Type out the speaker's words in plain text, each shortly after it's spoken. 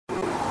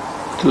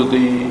to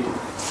the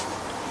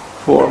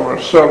former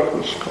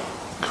surplus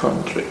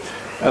country.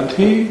 And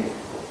he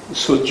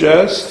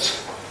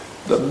suggests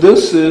that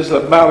this is a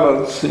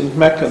balancing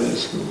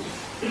mechanism.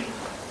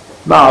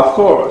 Now, of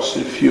course,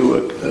 if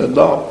you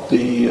adopt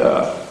the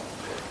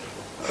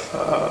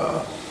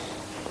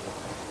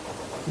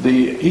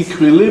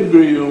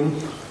equilibrium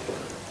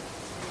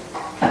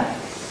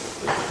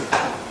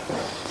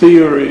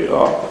theory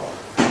of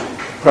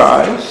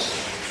price,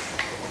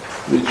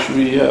 which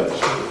we have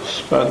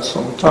spent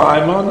some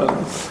time on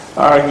and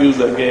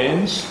argued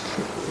against,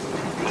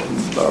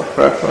 and our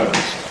preference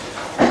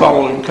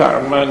following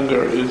Karl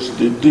Menger is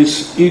the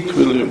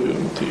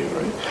disequilibrium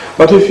theory.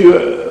 But if you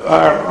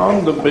are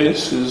on the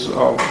basis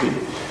of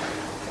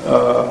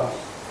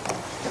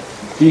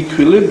the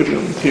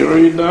equilibrium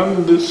theory,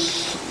 then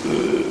this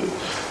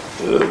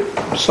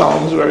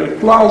sounds very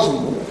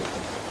plausible.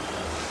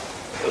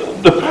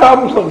 The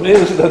problem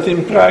is that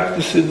in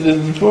practice it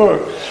didn't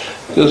work,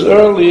 because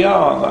early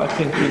on, I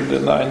think in the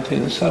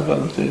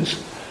 1970s,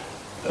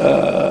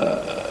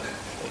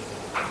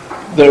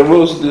 there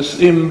was this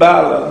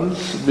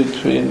imbalance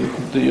between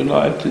the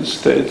United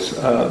States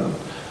and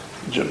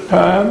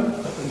Japan.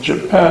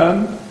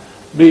 Japan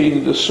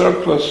being the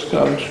surplus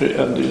country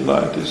and the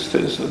United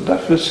States the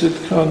deficit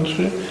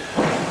country,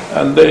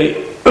 and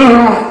they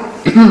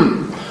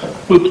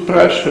put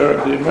pressure,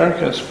 the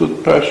Americans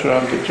put pressure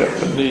on the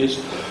Japanese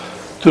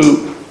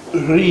to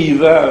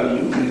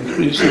revalue,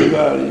 increase the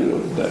value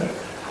of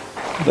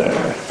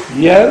their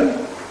yen,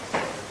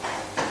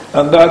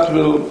 and that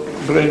will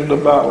bring the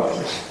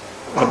balance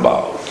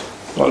about.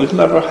 Well, it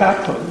never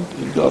happened.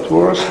 It got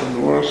worse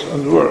and worse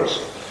and worse.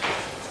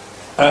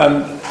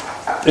 And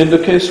in the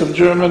case of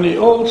Germany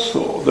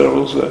also,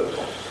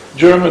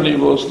 Germany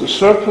was the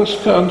surplus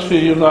country,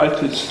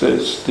 United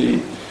States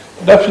the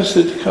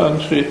deficit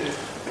country,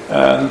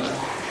 and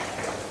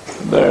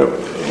there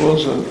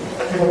was a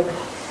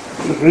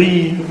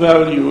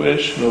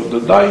revaluation of the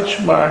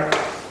Deutschmark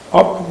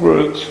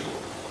upwards,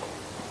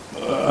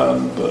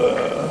 and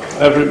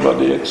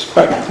everybody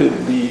expected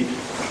the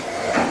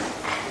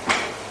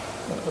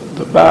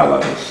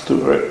balance to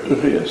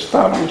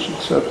re-establish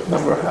itself. It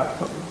never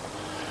happened.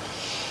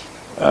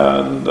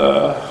 And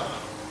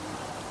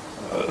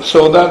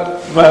so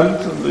that meant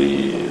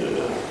the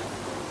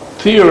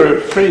theory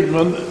of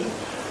Friedman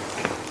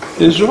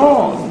is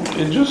wrong.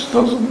 It just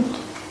doesn't,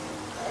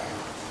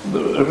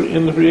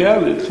 in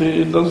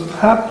reality, it doesn't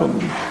happen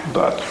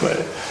that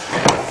way.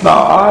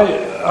 Now,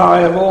 I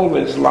have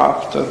always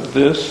laughed at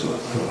this,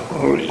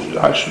 or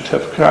I should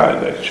have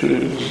cried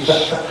actually. It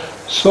was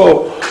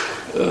so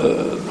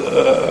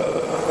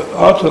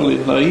utterly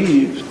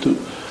naive to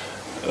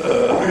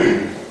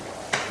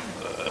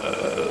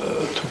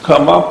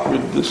come up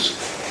with this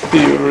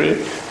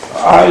theory.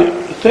 I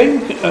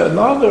think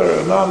another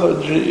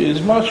analogy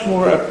is much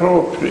more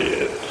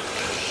appropriate,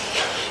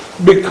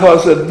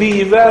 because a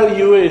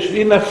devaluation,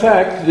 in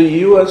effect, the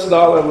US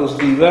dollar was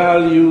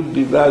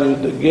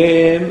devalued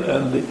again,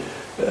 and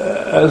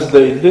as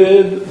they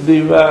did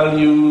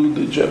devalue,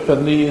 the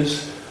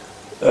Japanese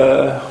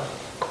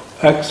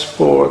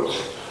exports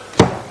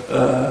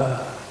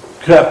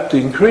kept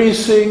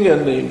increasing,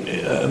 and the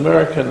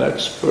American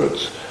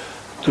exports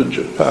to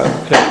Japan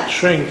kept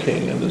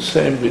shrinking, and the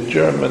same with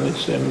Germany,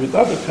 same with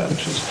other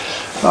countries.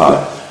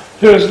 Now,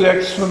 here's the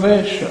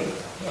explanation,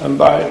 and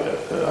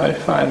I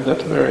find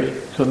that very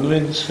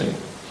convincing.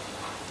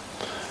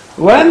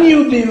 When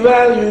you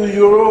devalue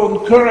your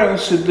own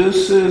currency,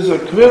 this is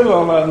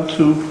equivalent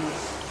to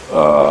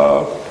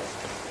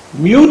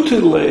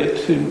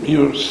mutilating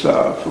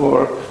yourself,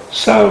 or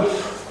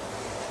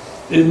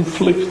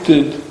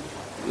self-inflicted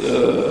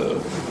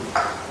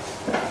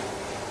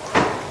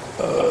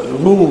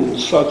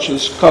wounds, such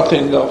as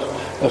cutting off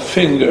a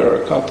finger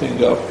or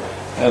cutting off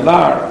an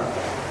arm.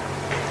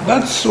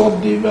 That's what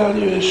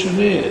devaluation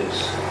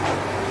is.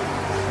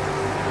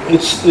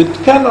 It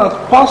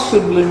cannot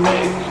possibly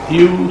make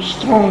you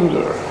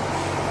stronger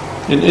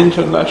in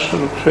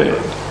international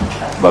trade,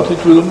 but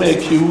it will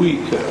make you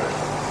weaker.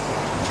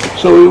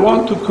 So you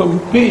want to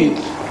compete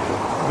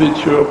with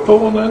your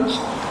opponents.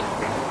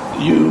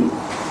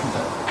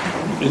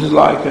 It's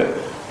like a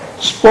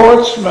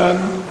sportsman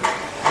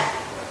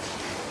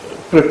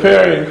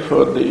preparing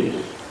for the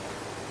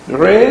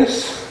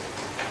race,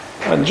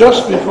 and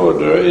just before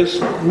the race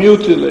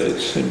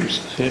mutilates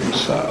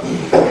himself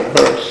or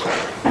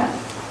herself.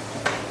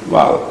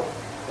 Well,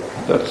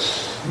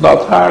 that's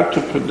not hard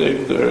to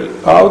predict. The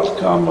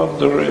outcome of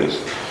the race,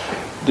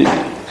 the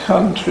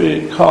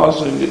country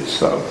causing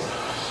itself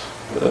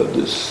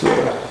this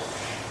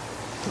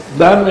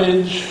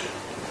damage,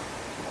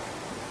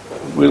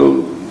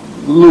 will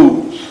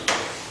lose,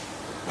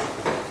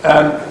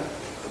 and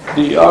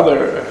the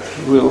other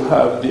will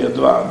have the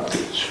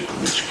advantage,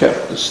 which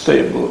kept the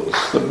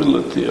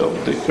stability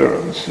of the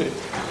currency.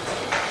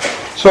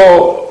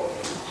 So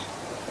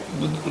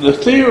the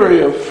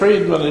theory of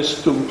Friedman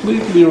is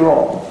completely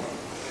wrong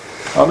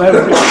on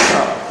every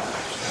account.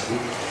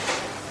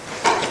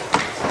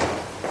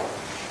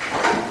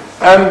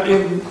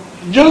 And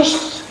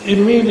just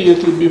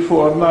immediately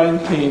before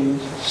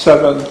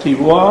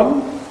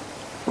 1971,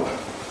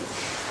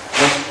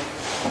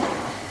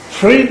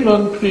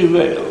 Friedman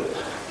prevailed.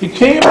 He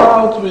came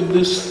out with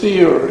this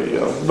theory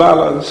of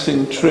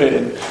balancing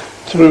trade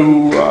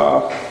through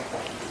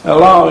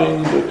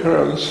allowing the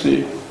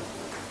currency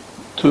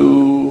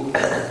to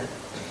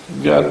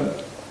get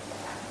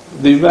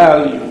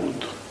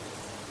devalued.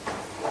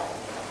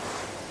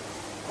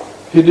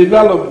 He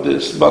developed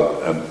this,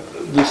 but at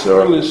this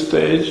early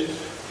stage,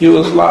 he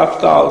was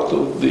laughed out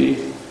of the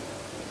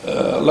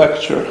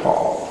lecture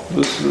hall.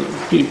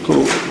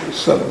 People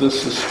said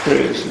this is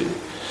crazy.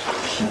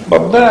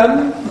 But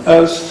then,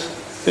 as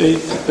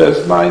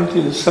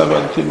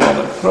 1971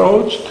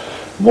 approached,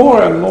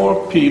 more and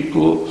more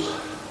people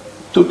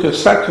took a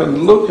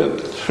second look at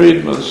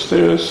Friedman's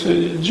theory and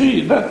said,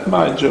 gee, that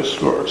might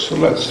just work, so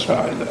let's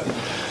try that.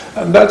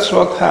 And that's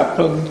what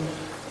happened.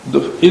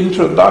 The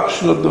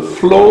introduction of the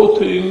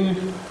floating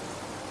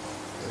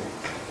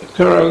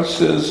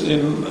currencies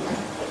in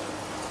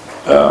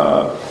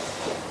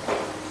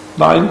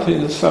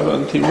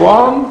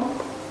 1971,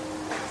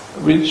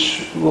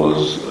 which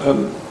was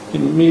an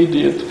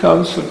immediate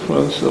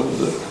consequence of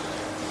the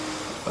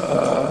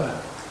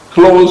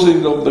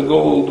closing of the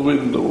gold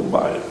window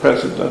by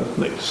President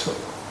Nixon.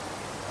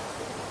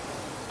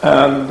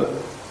 And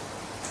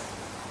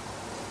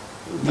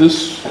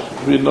this,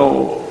 we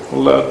know,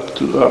 led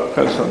to our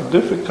present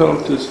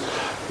difficulties.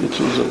 It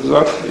was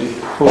exactly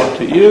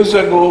 40 years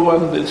ago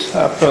when this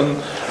happened,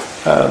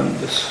 and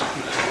this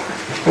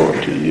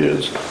 40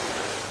 years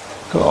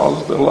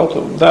caused a lot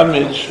of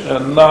damage,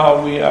 and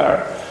now we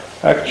are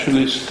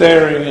actually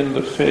staring in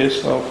the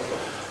face of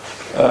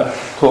a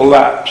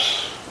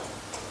collapse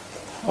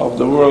of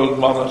the world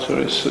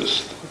monetary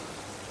system.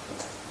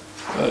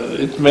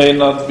 It may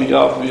not be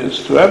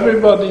obvious to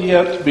everybody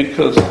yet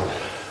because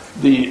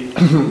the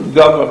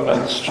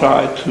governments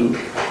try to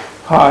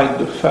hide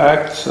the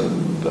facts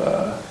and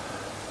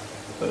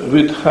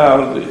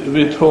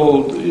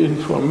withhold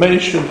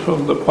information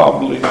from the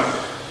public,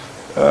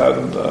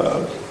 and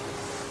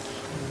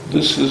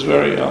this is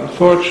very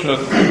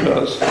unfortunate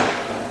because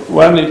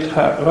when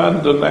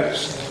the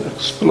next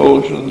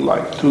explosion,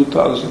 like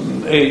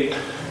 2008,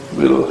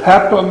 will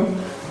happen,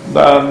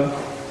 then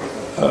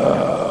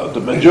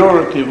the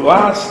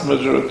vast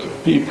majority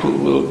of people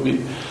will be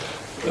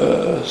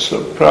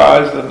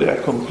surprised and they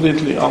are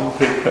completely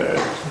unprepared.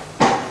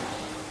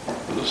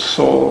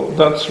 So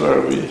that's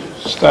where we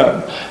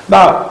stand.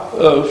 Now,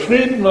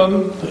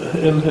 Friedman,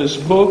 in his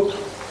book,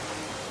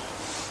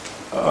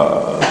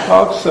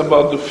 talks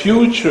about the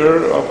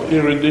future of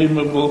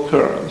irredeemable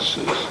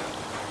currencies.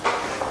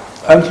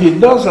 And he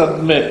does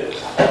admit,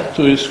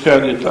 to his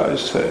credit I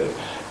say,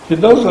 he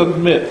does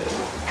admit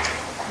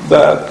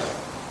that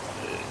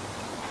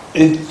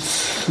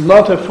it's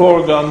not a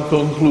foregone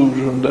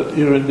conclusion that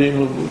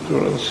irredeemable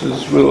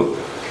currencies will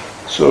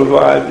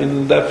survive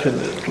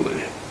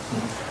indefinitely.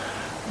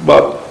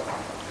 But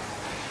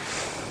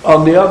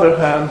on the other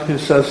hand, he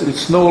says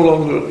it's no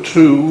longer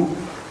true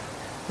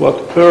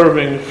what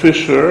Irving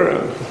Fisher,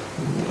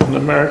 an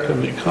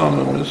American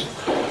economist,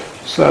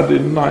 said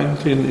in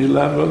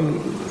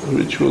 1911,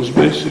 which was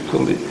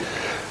basically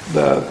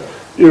that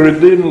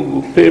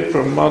irredeemable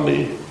paper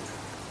money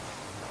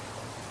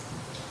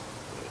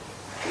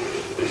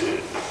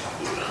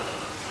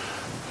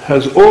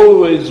has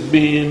always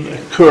been a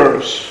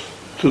curse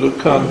to the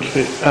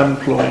country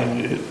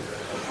employing it.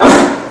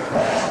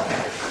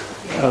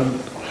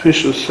 And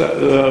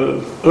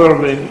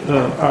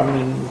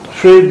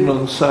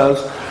Friedman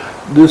says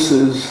this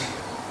is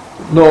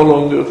no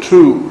longer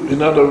true.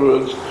 In other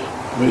words,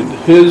 with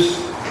his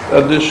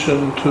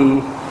addition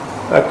to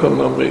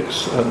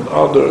economics and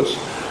others,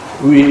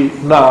 we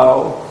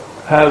now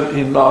have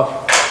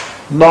enough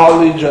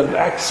knowledge and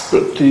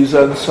expertise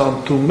and so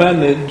on to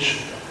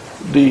manage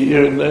the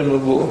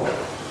irredeemable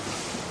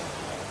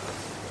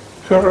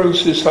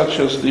currency, such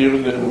as the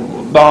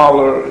irredeemable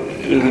dollar,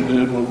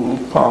 irredeemable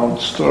pound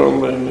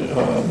sterling,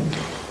 and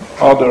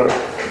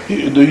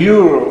the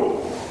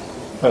euro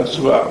as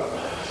well.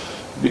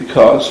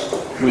 Because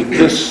with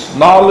this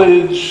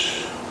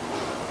knowledge,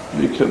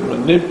 we can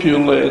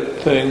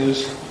manipulate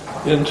things,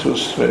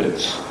 interest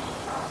rates,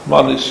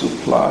 money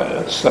supply,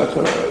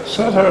 etc.,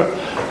 etc.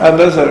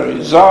 And as a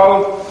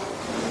result,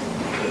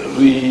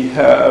 we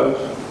have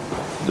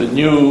the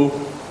new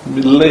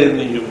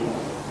millennium,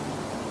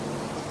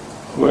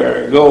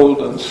 where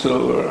gold and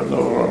silver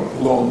no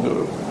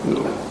longer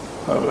will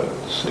have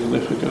a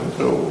significant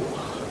role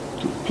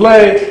to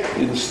play.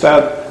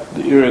 Instead,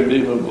 the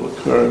irredeemable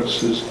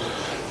currencies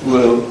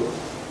will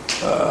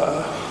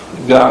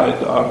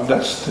guide our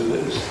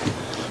destinies.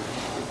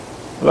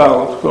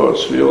 Well, of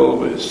course, we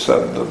always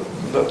said that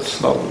that's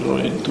not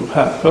going to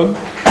happen,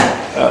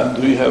 and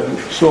we have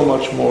so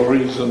much more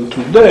reason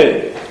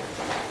today.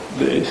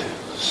 They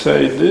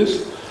say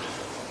this,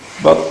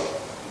 but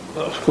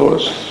of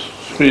course,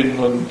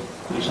 Friedman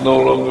is no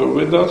longer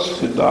with us.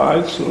 He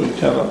died, so he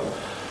cannot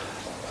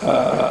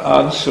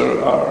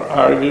answer our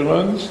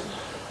arguments.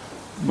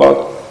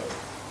 But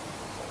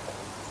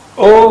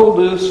all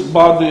this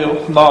body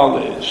of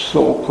knowledge,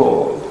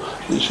 so-called,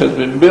 which has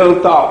been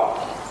built up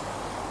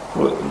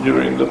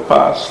during the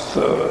past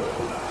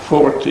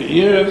 40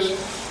 years,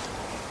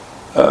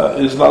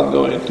 is not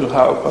going to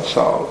help us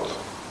out.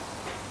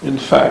 In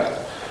fact,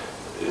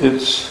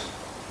 it's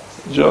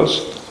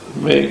just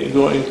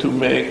going to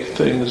make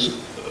things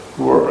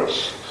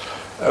worse.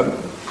 And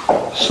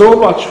so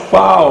much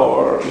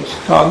power is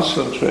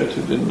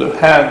concentrated in the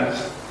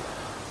hands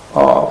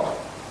of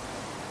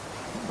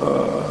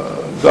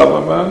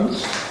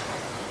governments,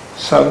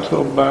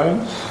 central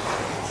banks,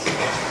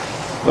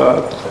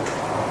 that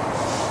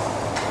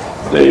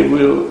they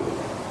will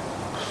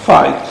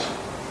fight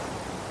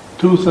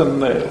tooth and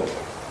nail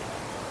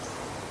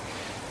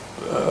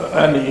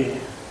any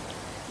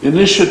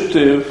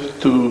initiative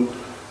to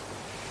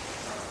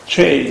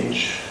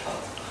change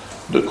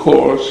the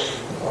course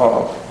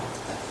of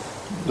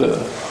the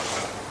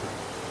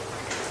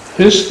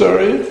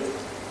history,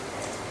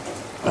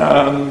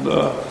 and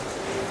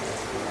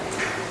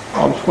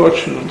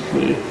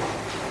unfortunately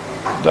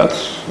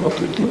that's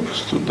what it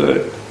looks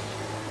today.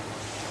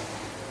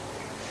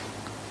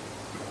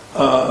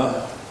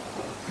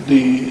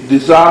 The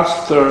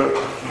disaster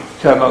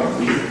cannot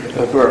be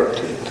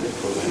averted.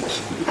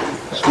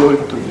 It's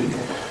going to be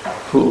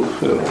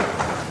fulfilled,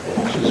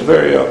 which is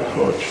very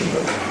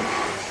unfortunate.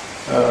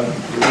 And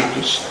we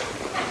just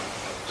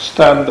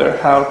stand there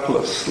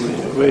helplessly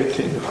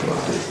waiting for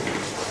the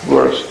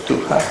worst to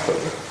happen.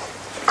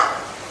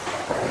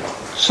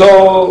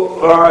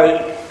 So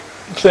I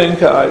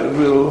think I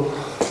will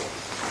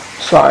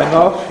sign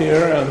off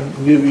here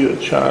and give you a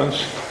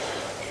chance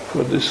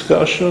for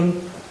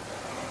discussion.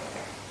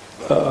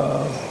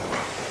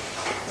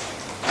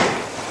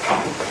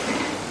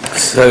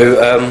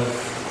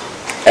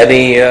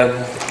 Any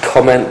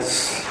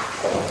comments?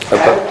 I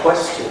have a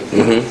question.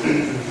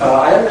 Mm-hmm.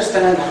 I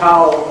understand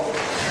how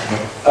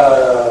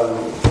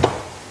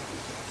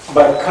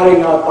by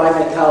cutting out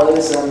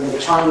bimetallism, the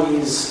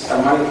Chinese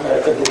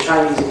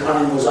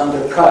economy was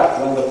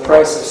undercut when the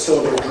price of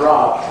silver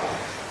dropped.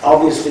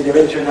 Obviously, their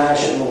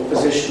international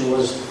position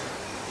was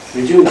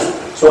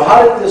reduced. So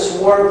how did this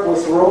work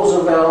with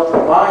Roosevelt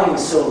buying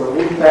silver?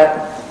 Wouldn't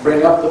that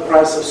bring up the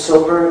price of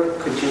silver?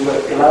 Could you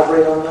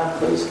elaborate on that,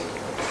 please?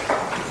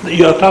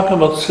 You're talking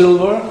about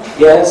silver?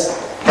 Yes.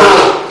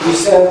 You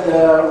said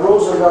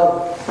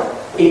Roosevelt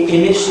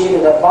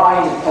initiated a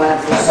buying plan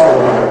for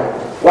silver.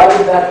 Why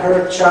did that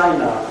hurt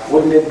China?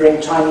 Wouldn't it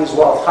bring Chinese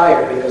wealth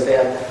higher because they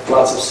had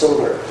lots of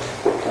silver?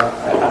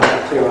 I'm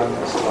not clear on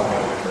this.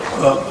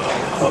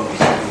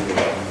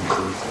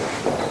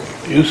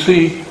 You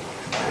see,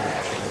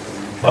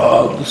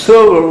 the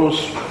silver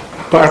was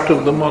part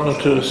of the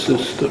monetary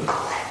system.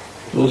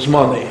 It was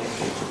money.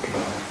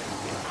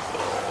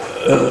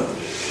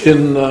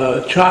 In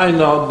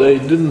China, they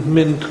didn't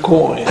mint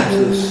coins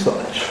as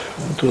such.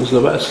 It was a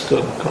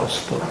Western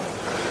custom.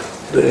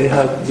 They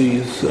had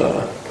these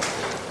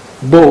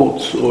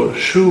boats or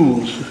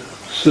shoes,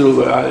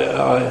 silver.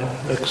 I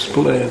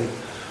explained.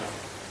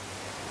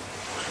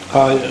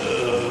 I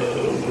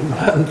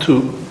meant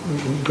to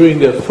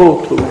bring a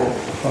photo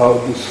of how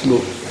this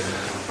looked,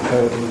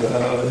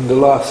 and in the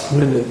last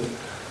minute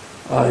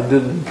I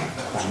didn't.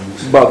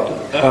 But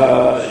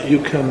you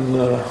can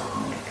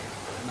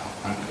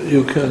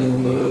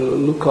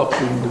look up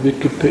in the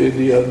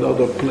Wikipedia and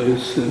other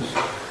places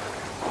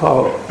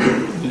how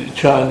the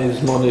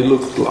Chinese money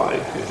looked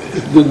like.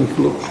 It didn't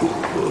look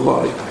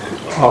like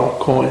our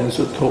coins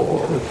at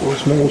all. It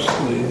was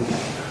mostly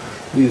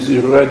these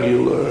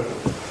irregular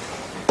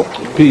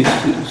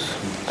pieces.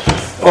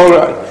 All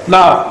right.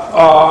 Now,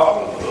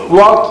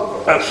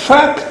 what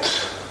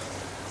effect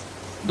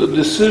the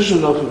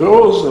decision of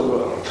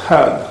Roosevelt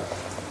had,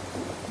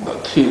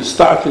 that he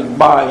started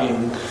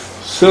buying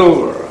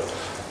silver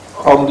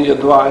on the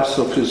advice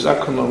of his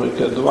economic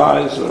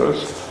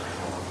advisors,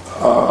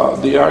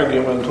 the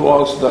argument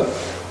was that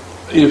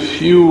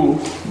if you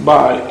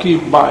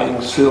keep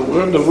buying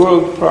silver, the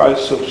world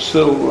price of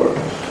silver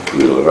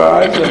will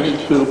rise and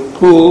it will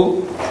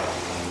pull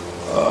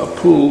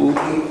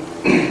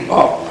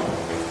up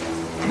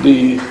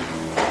the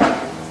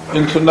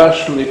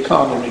international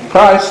economy.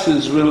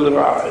 Prices will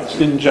rise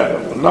in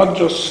general, not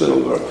just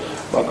silver,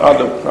 but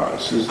other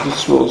prices.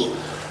 This was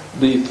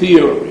the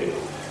theory.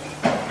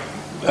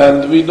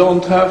 And we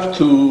don't have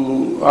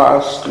to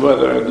ask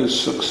whether this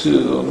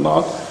succeeded or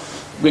not,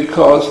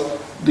 because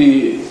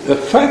the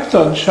effect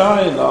on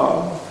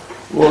China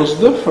was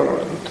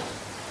different.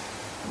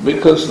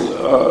 Because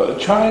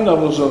China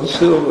was on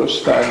silver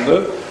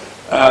standard,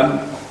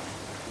 and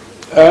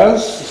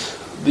as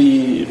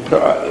the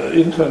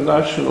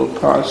international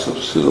price of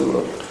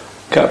silver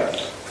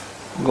kept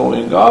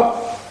going up,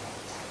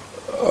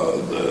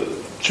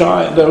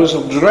 there was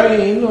a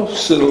drain of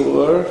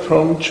silver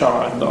from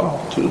China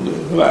to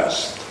the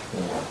West.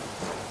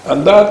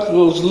 And that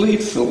was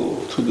lethal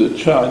to the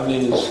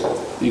Chinese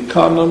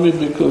economy,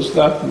 because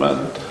that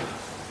meant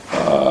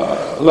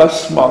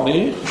less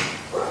money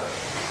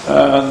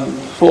and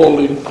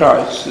falling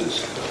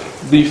prices,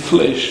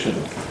 deflation,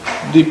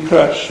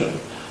 depression.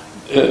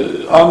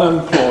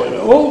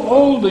 unemployment,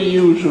 all the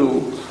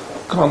usual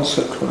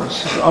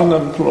consequences,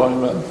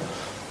 unemployment,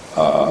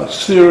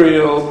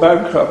 serial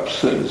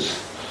bankruptcies,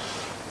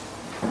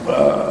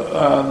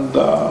 and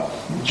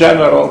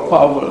general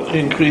poverty,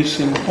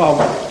 increasing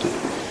poverty.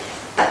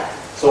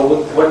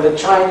 So when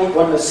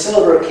the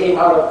silver came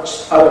out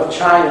of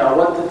China,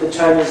 what did the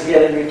Chinese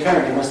get in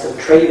return? They must have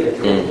traded it,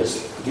 or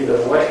just give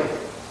it away.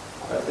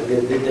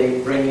 Did they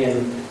bring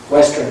in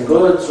Western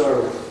goods,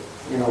 or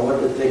what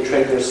did they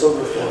trade their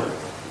silver for?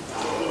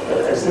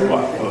 As their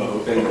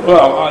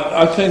Well,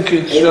 I think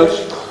it's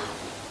just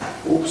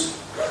Oops.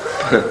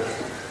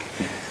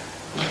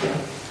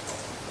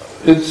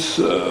 it's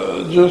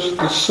just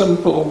a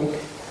simple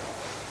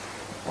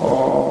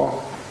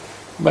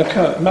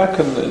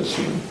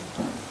mechanism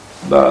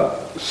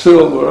that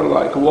silver,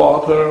 like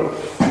water,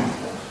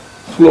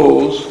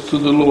 flows to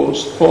the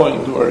lowest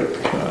point where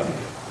it can.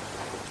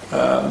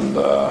 And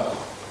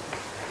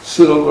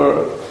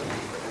silver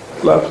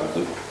left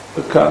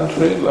the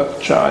country,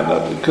 left China,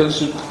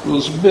 because it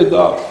was bid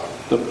up,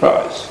 the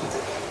price.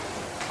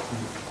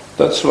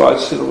 That's why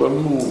silver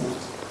moved.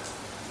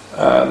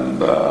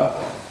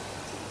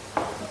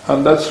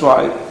 And that's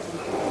why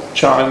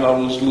China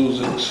was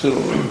losing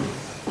silver.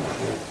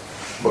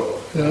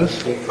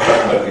 Yes? It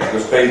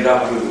was paid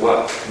up with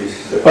what?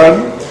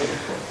 Pardon?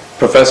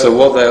 Professor,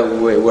 what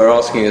we're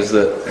asking is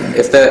that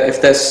if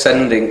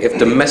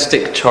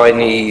domestic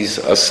Chinese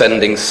are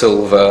sending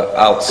silver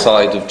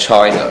outside of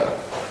China,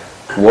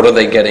 what are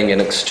they getting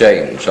in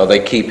exchange? Are they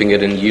keeping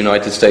it in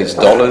United States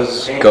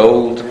dollars,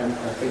 gold, I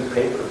think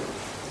paper.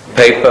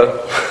 paper?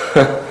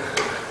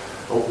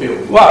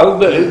 Well,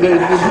 they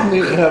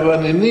didn't have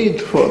any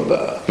need for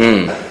that.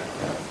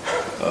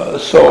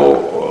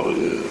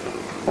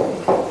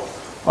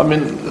 I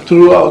mean,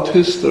 throughout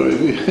history,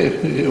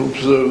 we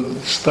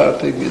observed,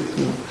 starting in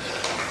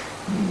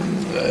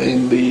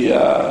the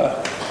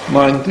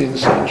 19th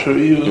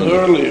century, even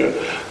earlier,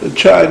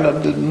 China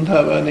didn't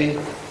have any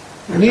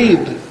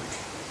need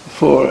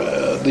for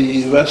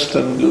the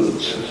Western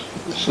goods,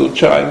 so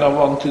China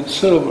wanted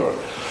silver.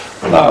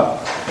 Now,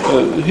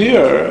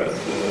 here,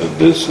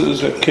 this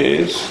is a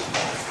case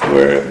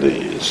where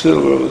the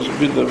silver was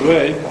bid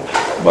away,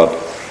 but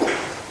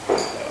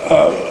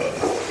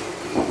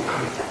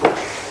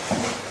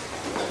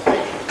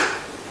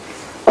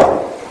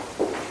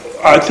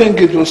I think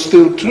it was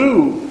still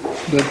true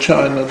that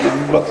China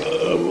didn't, but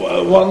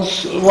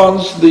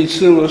once the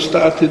silver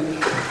started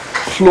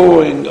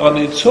flowing on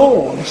its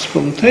own,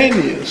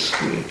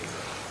 spontaneously,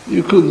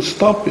 you couldn't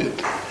stop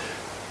it.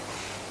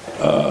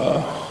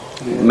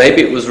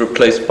 Maybe it was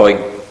replaced by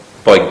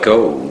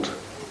gold,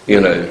 I think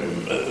it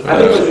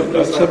was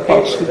replaced by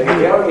paper. They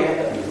already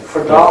had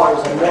for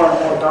dollars and more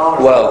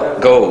dollars. Well,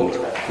 gold.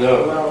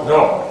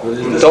 No.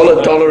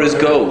 Dollar is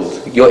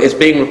gold. It's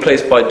being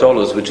replaced by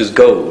dollars, which is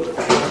gold.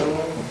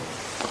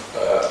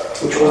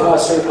 Which was not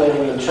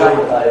circulating in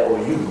China.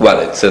 Well,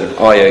 it's an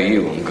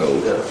IOU on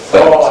gold.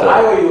 Oh,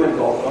 I owe you in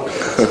gold. Okay.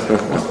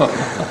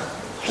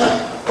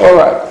 All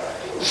right.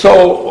 So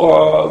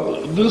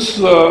this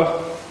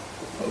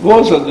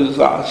was a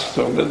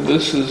disaster. That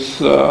this is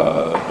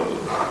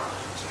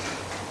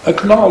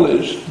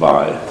acknowledged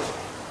by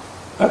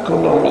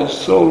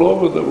economists all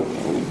over the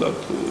world that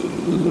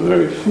it was a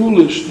very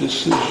foolish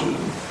decision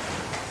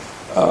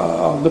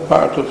on the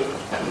part of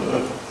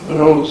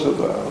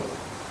Roosevelt.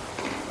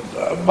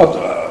 But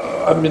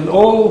I mean,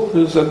 all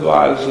his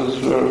advisors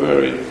were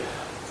very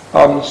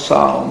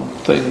unsound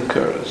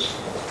thinkers.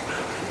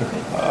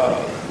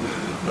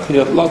 He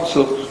had lots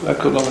of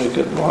economic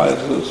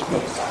advisors,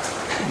 but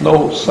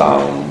no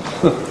sound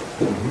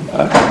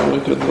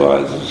economic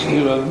advisors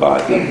given by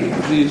them.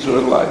 These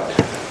were like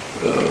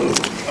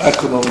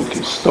economic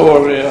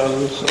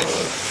historians,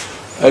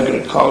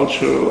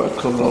 agricultural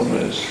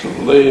economists,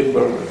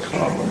 labor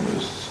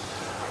economists,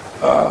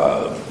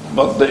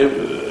 but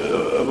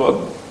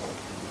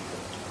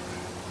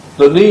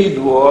the need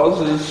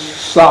is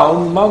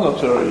sound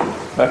monetary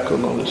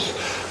economists,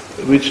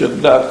 which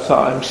at that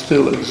time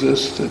still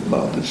existed.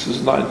 Now this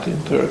is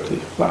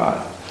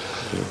 1935.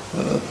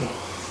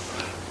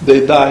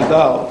 They died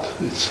out.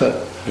 It's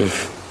a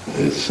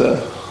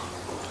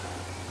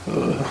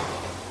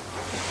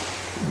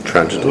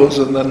Tragedy. It was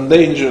an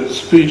endangered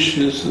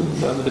species, and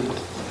then it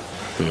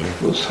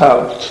was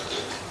helped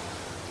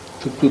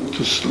to put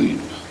to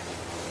sleep.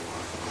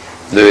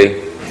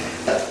 Louis?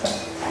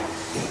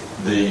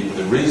 The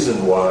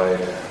reason why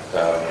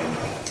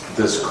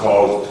this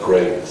caused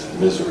great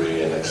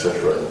misery and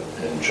etc.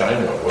 in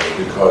China was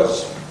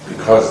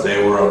because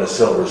they were on a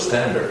silver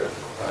standard.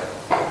 Right?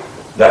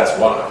 That's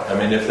why. I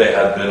mean, if they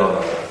had been on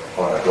a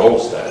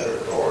gold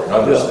standard or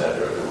another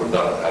standard, it would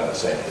not have had the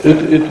same effect.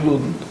 It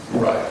wouldn't.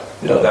 Right.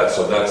 Yeah. That's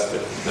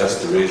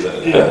the reason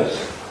it had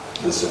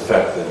this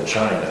effect in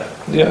China.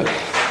 Yes.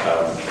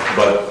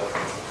 But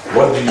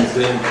what do you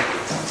think?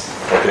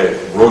 Okay,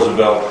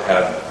 Roosevelt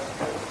had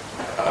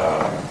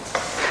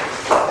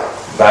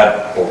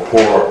bad or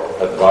poor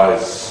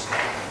advice,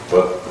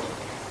 but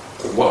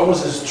what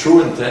was his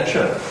true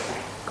intention?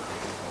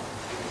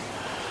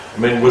 I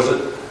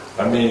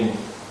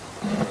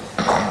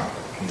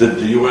Did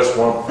the US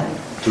want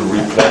to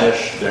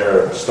replenish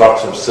their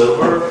stocks of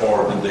silver,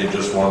 or did they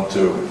just want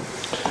to?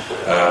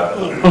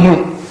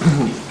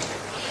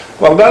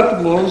 Well,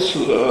 that was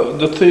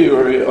the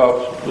theory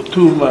of the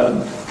two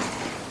men.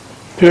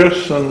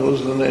 Pearson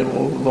was the name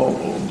of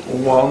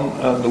one,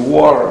 and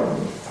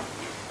Warren.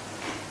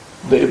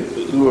 They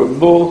were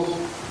both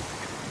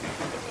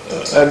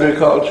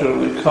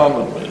agricultural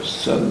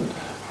economists, and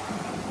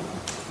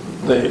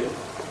they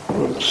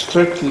were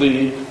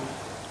strictly,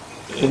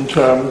 in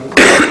terms,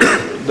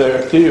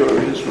 their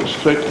theories were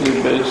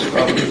strictly based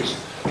on this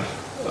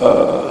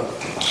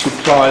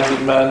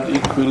supply-demand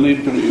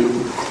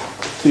equilibrium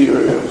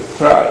theory of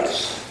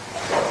price.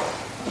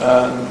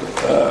 And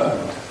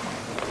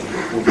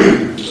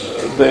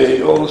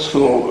they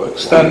also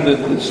extended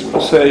this by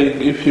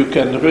saying if you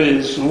can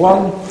raise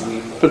one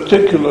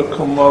particular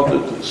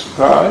commodity's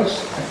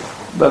price,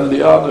 then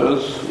the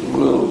others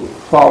will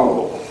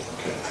follow.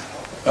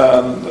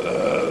 And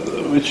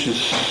which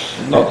is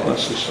not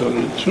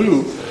necessarily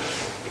true,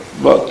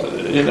 but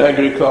in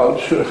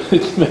agriculture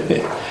it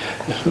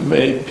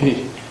may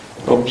be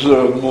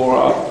observed more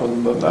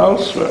often than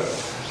elsewhere.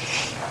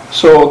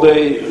 So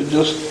they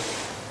just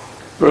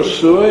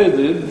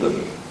persuaded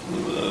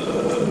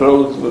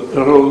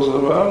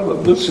Roosevelt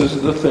that this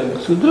is the thing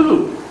to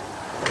do.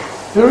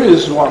 Here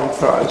is one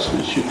price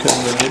which you can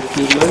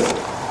manipulate,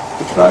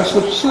 the price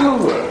of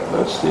silver.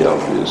 That's the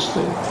obvious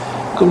thing.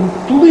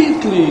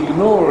 Completely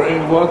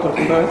ignoring what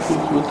effect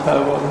it would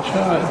have on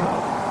China.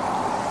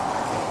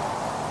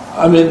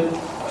 I mean,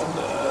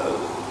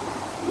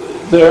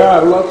 there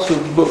are lots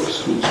of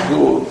books which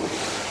go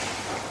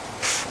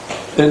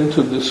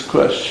into this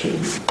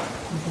question,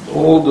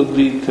 all the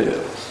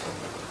details.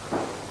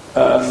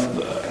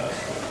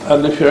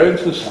 And if you're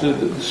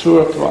interested, it's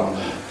worthwhile.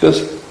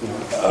 Because,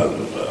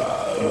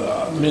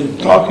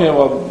 talking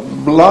about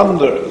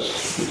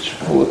blunders which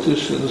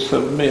politicians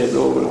have made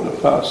over the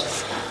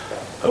past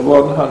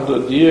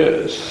 100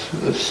 years,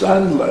 it's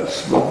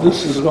endless, but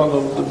this is one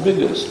of the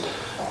biggest.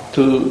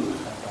 To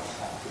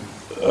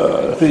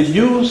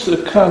reduce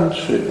a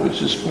country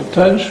which is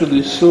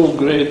potentially so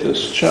great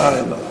as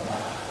China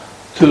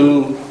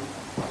to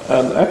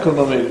an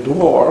economic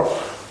dwarf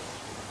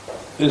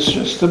is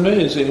just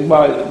amazing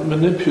by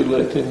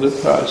manipulating the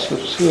price of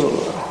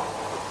silver.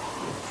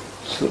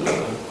 So,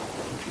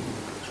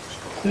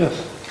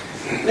 yes.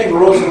 I think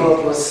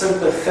Roosevelt was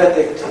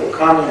sympathetic to the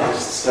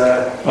communists.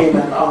 Him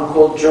and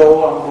Uncle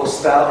Joe, Uncle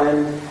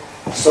Stalin.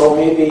 So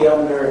maybe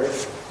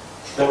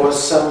there was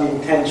some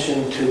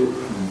intention to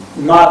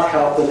not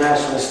help the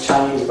nationalist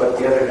Chinese, but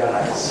the other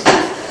guys.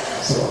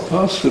 So,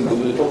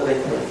 possibly. What do they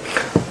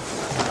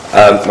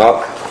think?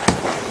 Mark?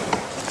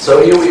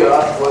 So here we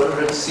are,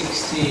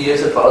 160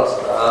 years about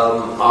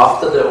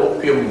after the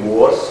Opium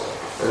Wars,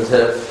 and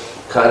have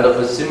kind of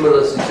a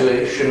similar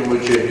situation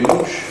with a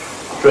huge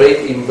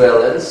trade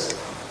imbalance,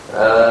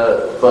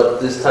 but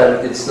this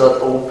time it's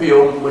not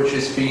opium which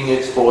is being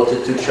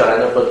exported to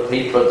China, but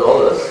paper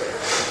dollars.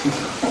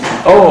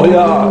 Oh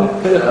yeah.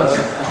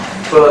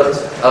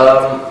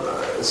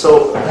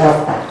 So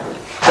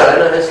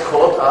China has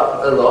caught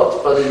up a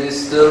lot, but it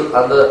is still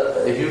under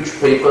a huge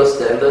paper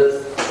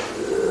standard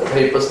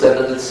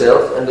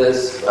itself, and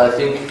there's, I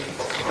think,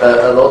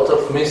 a lot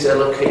of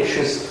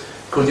misallocations.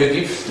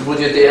 Would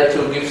you dare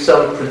to give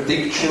some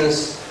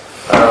predictions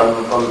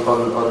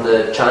on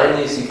the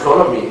Chinese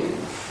economy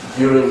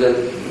during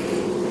the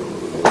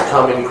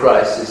coming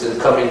crisis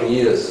and coming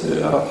years?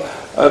 Yeah.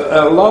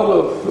 A lot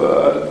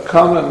of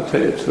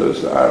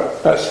commentators are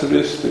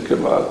pessimistic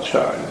about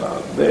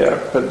China. They are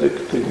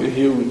predicting a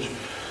huge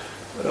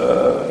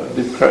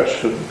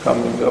depression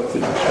coming up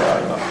in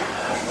China.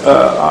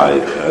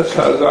 As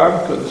far as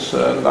I'm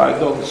concerned, I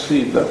don't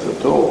see that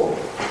at all.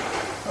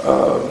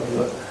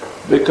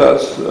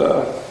 Because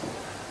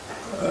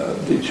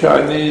the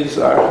Chinese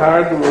are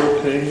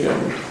hardworking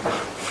and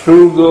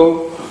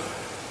frugal,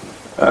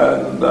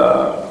 and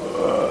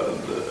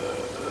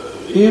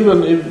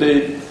even if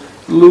they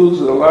lose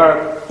a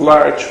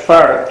large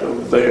part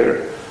of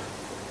their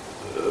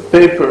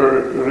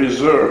paper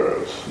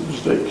reserves,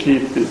 which they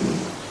keep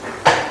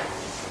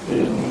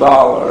in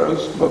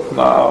dollars, but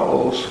now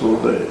also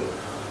they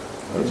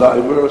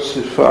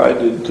diversified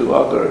into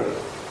other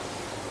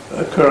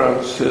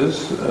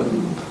currencies,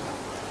 and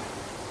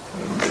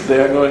they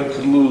are going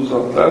to lose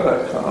on that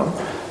account.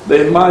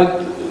 They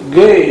might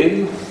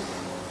gain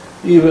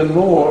even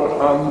more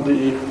on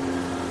the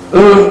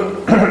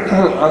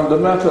on the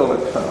metal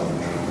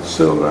account,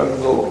 silver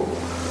and gold.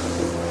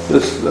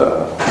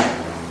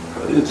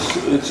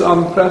 It's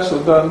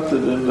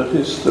unprecedented in the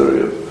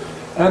history of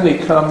any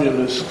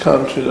communist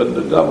country that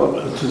the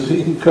government is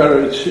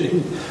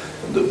encouraging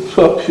the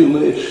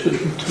population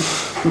to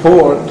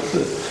hoard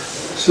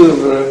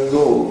silver and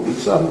gold.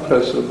 It's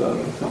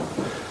unprecedented.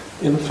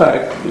 In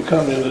fact, the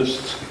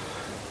communist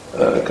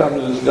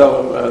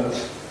government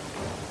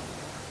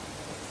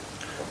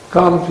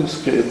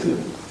confiscated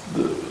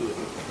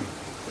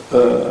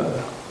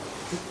the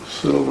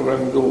silver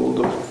and gold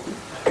of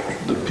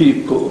the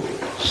people,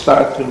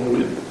 starting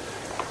with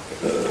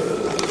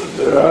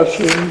the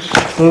Russians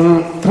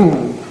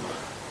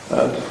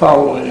and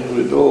following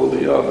with all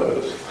the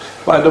others.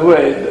 By the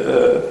way,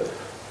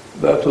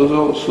 that was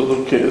also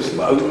the case.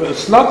 Now,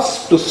 it's not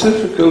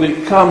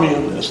specifically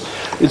communist,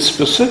 it's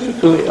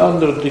specifically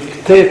under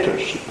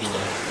dictatorships.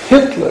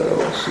 Hitler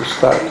also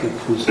started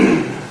his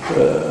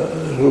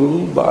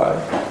rule by,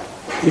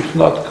 if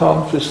not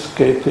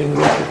confiscating,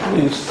 but at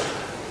least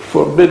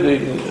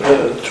forbidding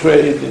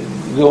trade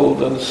in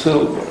gold and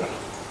silver.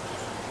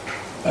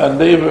 And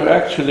they were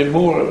actually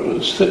more,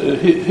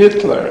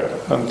 Hitler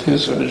and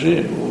his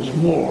regime was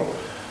more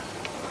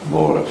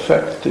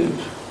effective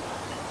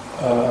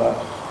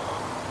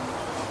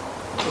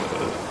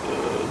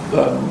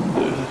than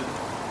the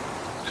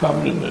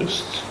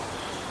communists.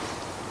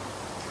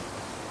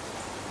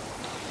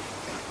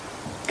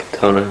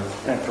 Tony?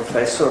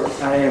 Professor,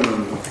 I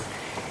am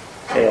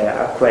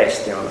a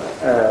question.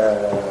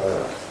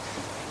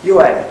 You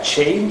have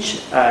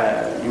changed,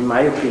 in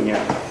my opinion,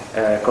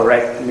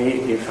 correct me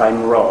if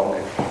I'm wrong,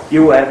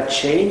 you have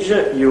changed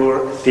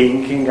your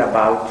thinking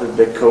about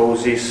the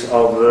causes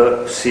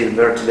of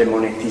silver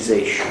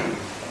demonetization,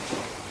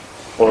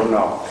 or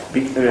not?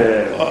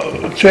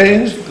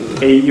 Changed?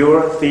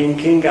 Your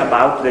thinking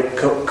about the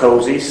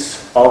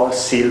causes of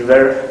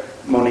silver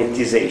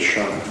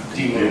monetization.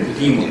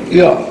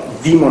 Yeah.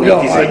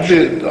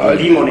 Demonetization. I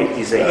did.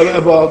 Demonetization.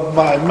 About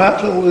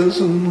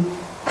bimetallism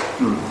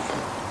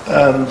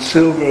and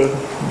silver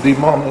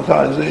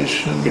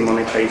demonetization,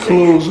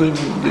 closing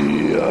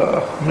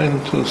the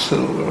mint to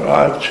silver.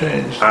 I've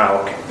changed.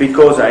 Okay.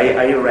 Because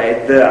I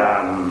read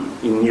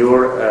in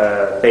your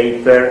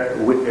paper,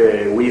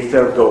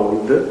 Wither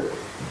Gold,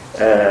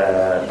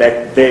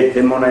 that the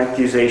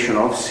demonetization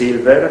of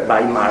silver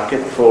by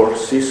market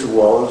forces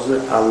was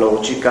a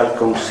logical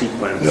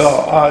consequence. Yeah,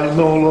 I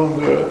no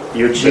longer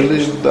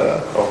believe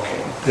that.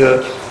 Okay.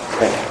 Yes.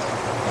 Thank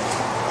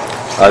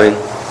you.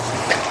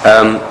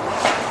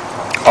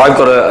 I've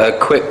got a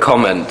quick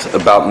comment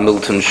about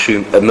Milton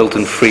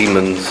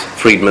Friedman's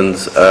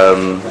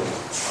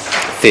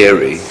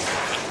theory.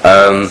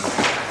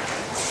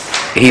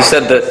 He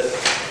said that,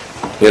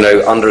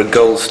 under a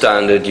gold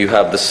standard you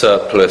have the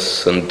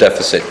surplus and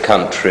deficit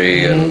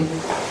country, and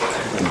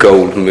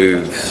gold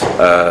moves.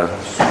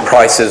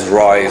 Prices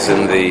rise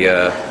in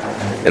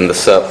the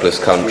surplus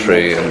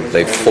country, and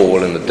they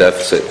fall in the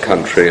deficit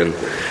country.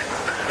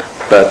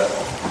 But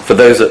for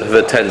those that have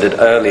attended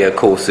earlier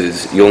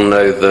courses, you'll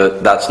know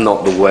that that's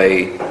not the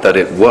way that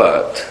it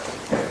worked.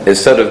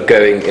 Instead of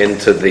going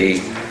into the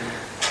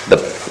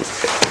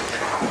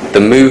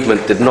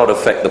movement did not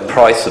affect the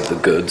price of the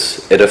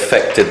goods, it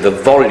affected the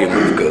volume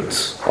of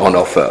goods on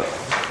offer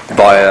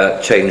via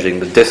changing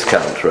the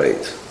discount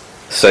rate.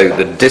 So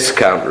the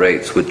discount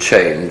rates would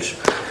change,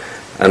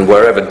 and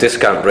wherever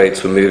discount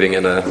rates were moving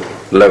in a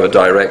lower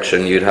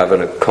direction, you'd have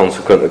a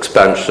consequent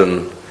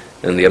expansion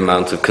in the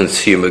amount of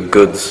consumer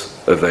goods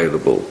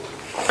available.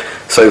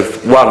 So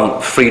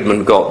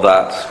Friedman got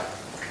that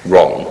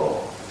wrong.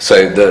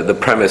 So the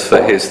premise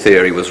for his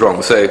theory was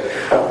wrong. So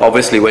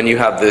obviously when you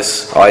have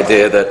this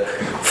idea that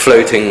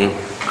floating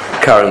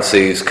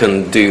currencies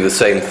can do the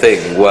same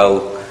thing,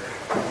 well,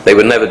 they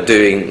were never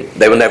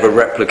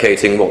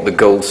replicating what the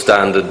gold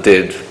standard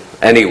did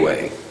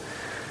anyway.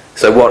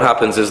 So what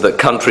happens is that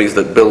countries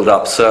that build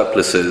up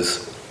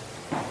surpluses,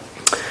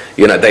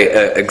 they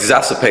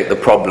exacerbate the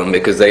problem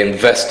because they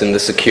invest in the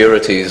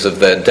securities of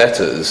their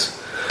debtors,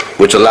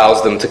 which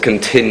allows them to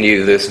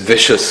continue this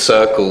vicious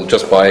circle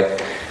just by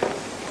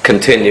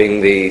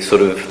continuing the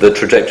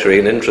trajectory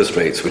in interest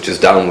rates, which is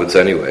downwards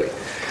anyway.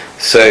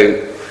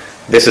 So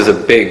this is a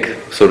big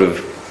sort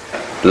of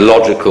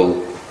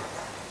logical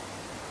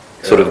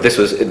this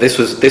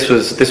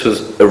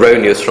was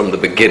erroneous from the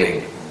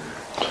beginning,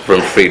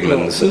 from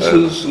Friedman's.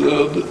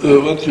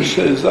 What you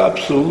say is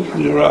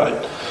absolutely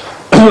right.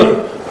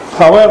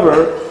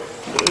 However,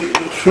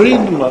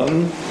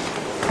 Friedman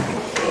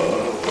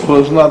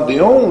was not the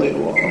only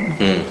one,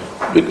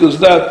 because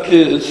that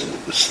is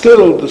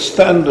still the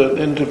standard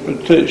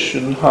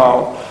interpretation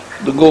how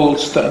the gold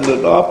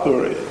standard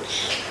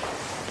operates.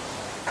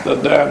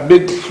 That there are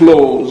big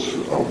flows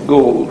of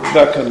gold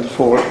back and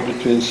forth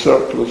between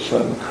surplus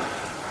and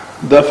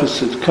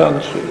deficit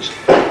countries.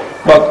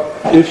 But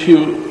if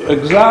you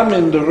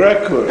examine the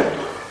record,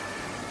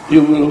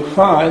 you will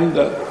find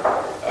that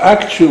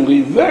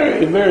actually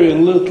very, very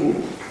little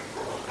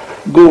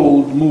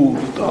gold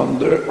moved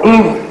under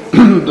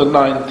the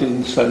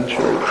 19th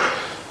century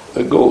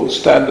gold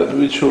standard,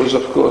 which was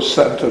of course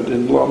centered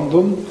in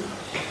London,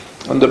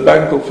 and the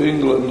Bank of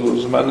England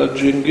was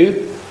managing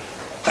it.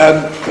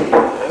 And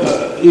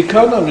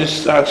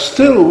economists are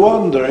still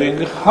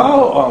wondering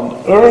how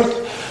on earth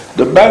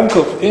the Bank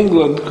of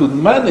England could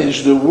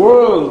manage the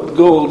world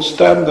gold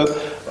standard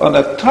on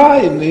a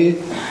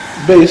tiny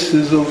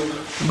basis of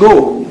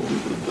gold,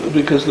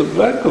 because the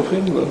Bank of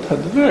England had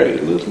very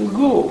little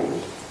gold,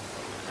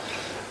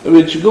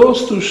 which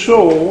goes to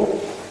show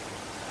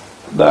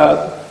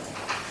that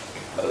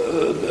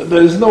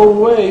there is no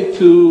way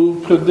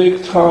to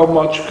predict how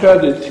much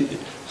credit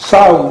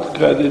sound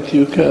credit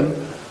you can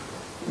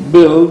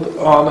build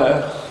on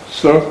a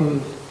certain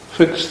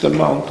fixed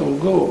amount of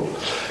gold.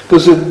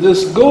 Because if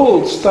this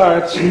gold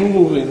starts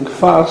moving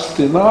fast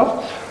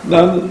enough,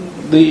 then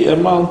the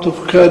amount of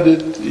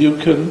credit you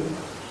can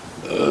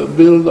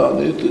build on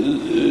it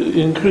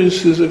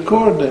increases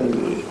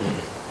accordingly.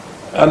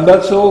 And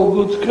that's all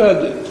good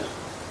credit,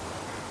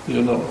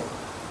 you know.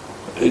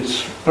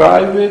 It's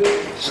private,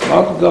 it's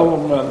not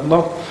government,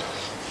 not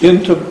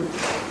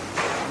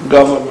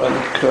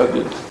inter-government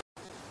credit.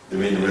 You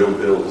mean real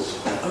bills?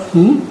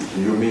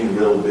 You mean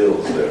real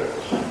bills there?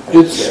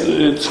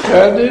 It's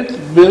credit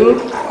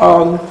built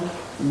on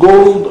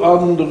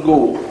the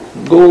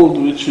gold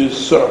which is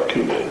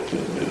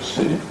circulating, you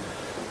see.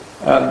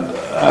 And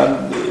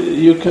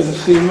you can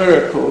see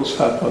miracles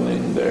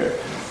happening there,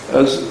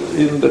 as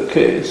in the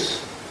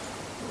case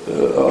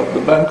of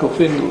the Bank of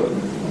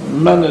England,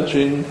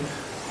 managing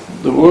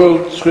the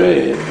world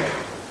trade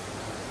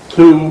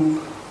through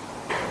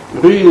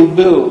real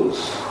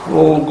bills,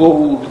 all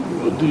gold.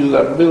 These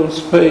are bills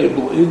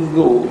payable in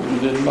gold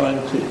within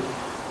 90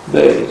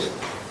 days,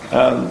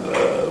 and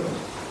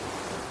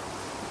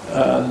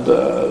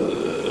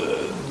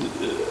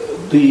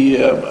the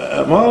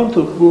amount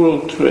of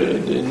world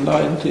trade in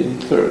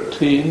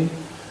 1913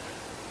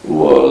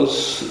 was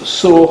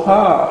so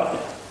high,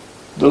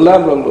 the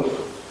level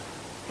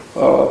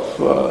of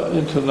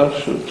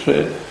international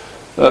trade,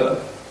 that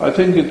I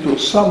think it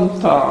was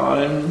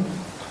sometime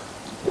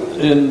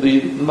in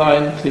the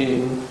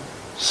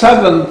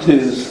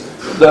 1970s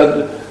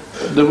that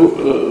the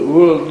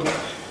world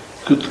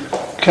could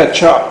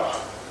catch up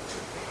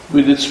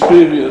with its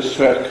previous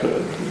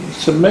record.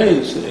 It's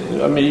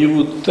amazing. I mean, you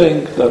would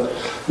think that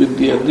with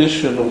the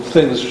addition of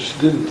things which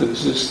didn't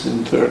exist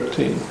in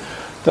 13,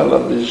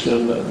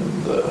 television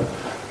and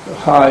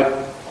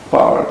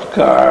high-powered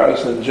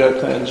cars and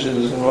jet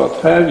engines and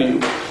what have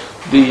you,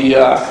 the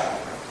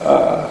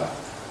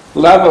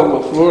level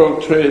of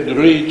world trade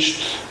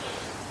reached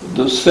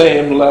the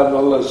same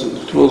level as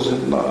it was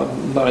in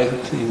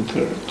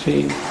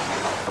 1913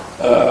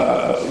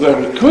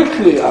 very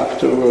quickly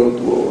after World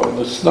War, and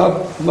it's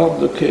not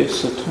the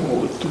case at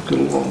all. It took a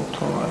long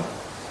time.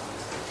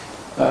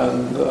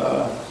 And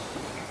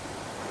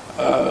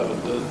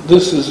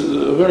this is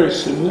a very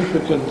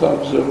significant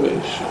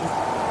observation,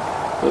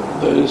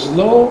 that there is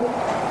no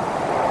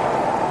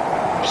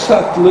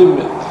set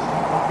limit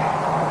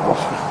of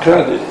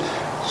credit,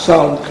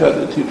 sound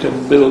credit you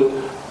can build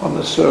on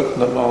a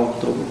certain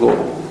amount of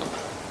gold,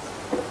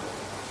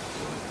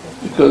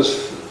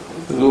 because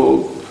the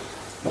gold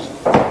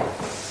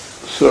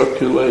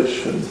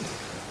circulation,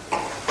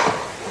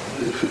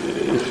 if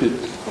it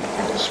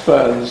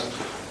expands,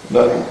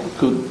 then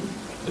could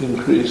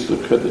increase the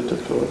credit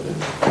accordingly.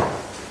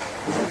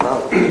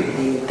 About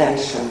the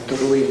intention to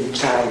ruin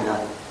China,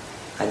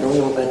 I don't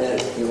know whether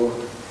you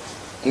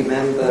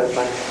remember,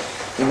 but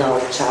in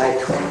our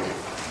childhood,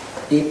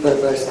 people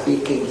were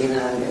speaking in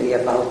Hungary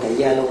about a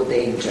yellow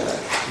danger,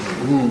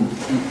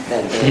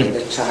 that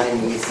the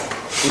Chinese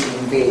would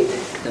invade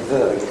the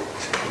world.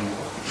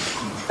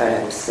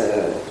 Perhaps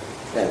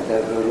that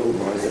there were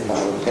rumors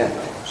about that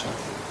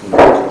in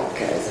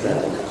America as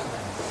well.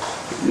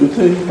 You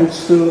think it's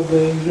still a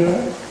danger?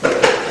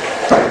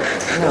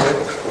 No.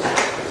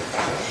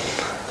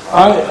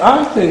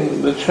 I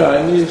think the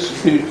Chinese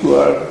people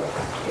are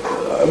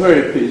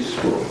very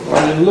peaceful. I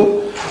mean,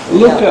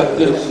 look at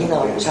this. In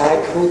our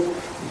childhood,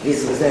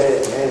 this was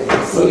a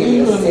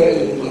serious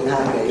saying in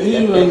Hungary.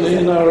 Even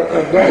in our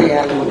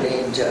yellow adulthood,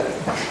 danger.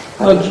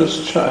 not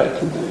just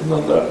childhood,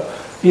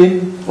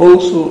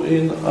 also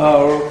in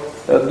our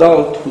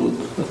adulthood.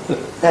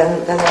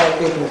 Then I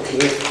didn't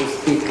hear to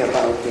speak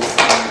about this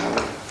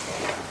anymore.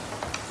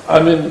 I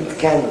mean, It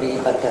can be,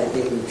 but I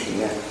didn't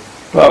hear.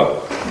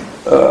 well,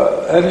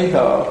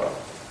 anyhow,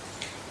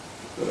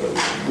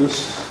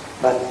 this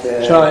But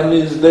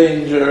Chinese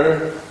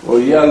danger or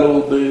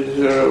yellow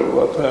danger or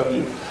what have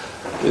you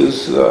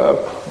is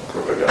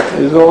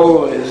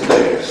always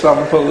there.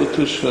 Some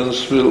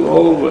politicians will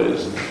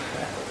always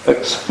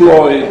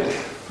exploit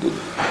the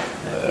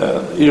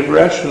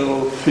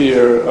irrational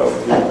fear of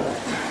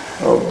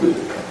the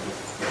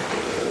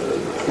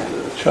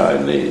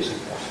Chinese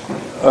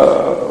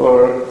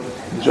or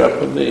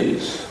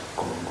Japanese.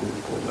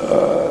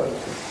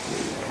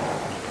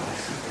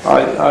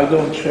 I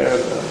don't share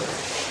that.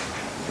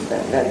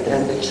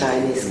 When the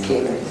Chinese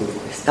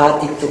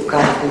started to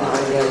come to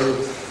Hungary,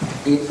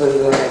 people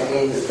were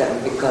against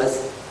them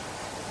because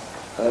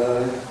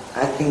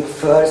I think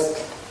first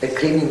the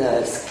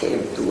criminals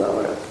came to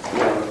our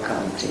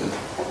country,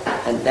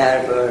 and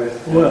there were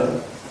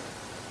when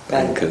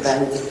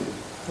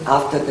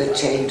after the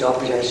change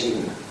of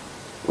regime,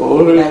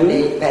 when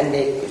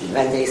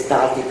they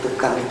started to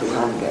come to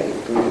Hungary,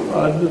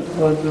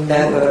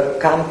 there were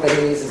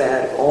companies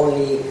where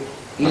only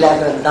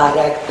 11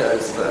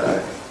 directors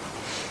were,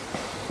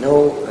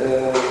 no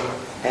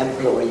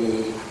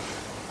employee,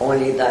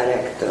 only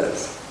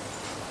directors,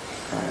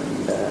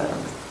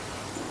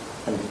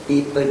 and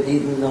people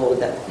didn't know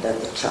that the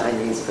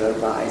Chinese were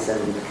wise,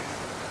 and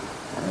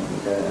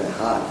and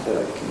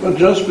hardworking. But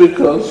just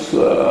because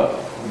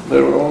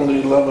there were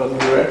only 11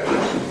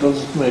 reactors, it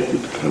doesn't make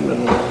it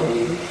criminal.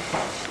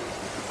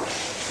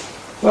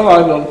 Well,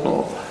 I don't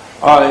know.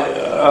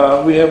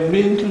 We have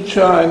been to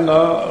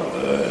China.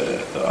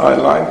 I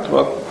liked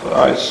what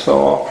I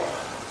saw,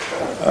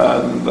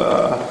 and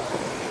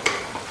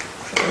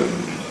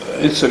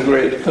it's a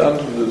great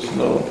country. There's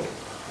no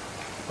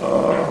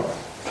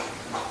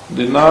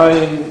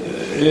denying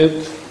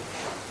it.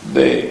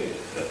 They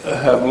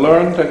have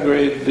learned a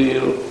great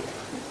deal.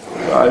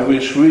 I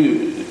wish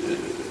we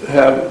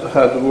had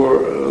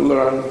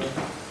learned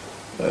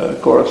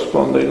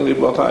correspondingly,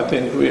 but I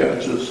think we are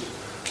just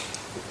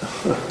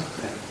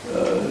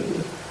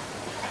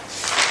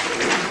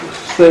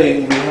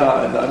staying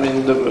behind. I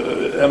mean,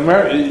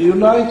 the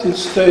United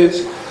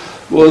States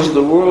was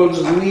the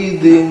world's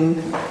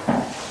leading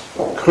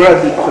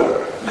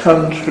creditor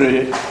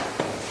country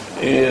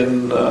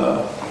in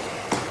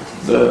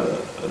the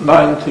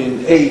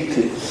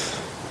 1980s.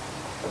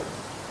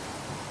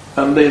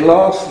 And they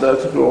lost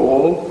that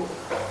role,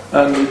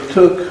 and it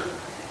took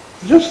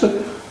just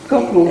a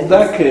couple of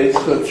decades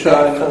for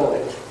China.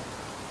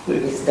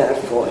 It's their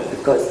fault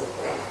because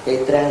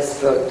they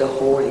transferred the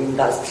whole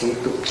industry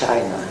to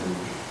China.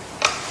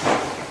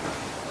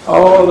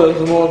 Oh,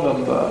 there's more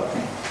than that.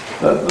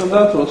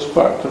 That was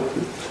part of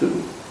it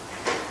too.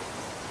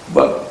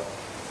 But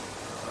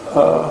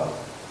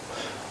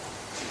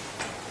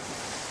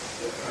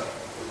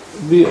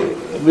be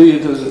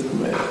it as it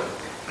may,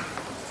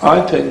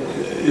 I think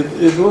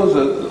it was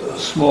a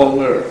small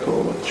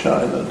miracle what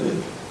China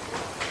did.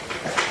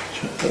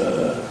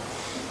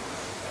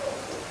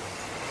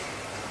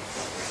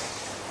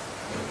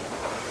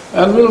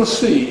 And we'll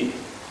see,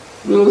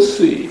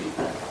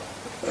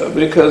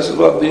 because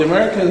what the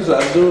Americans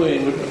are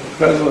doing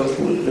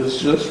presently is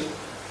just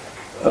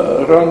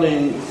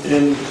running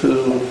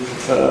into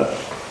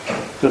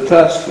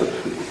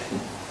catastrophe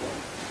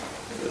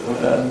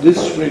and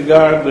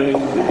disregarding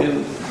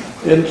the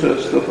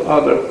interest of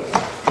others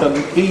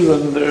and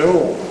even their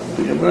own.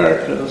 The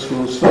Americans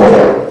will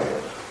suffer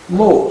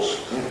most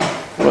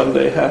when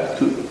they have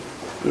to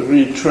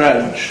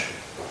retrench.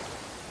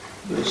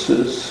 This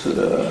is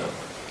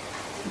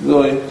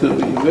going to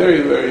be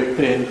very, very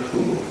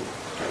painful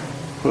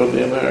for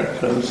the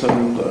Americans,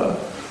 and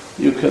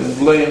you can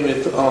blame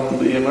it on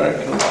the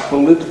American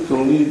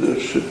political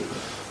leadership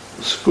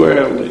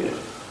squarely.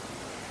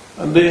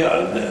 And they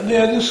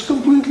are just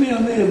completely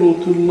unable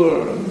to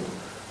learn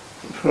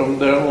from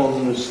their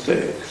own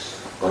mistakes.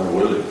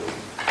 Unwilling.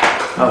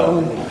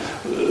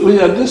 We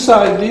have this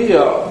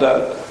idea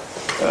that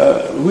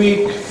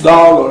weak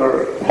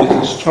dollar is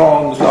a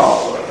strong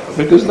dollar,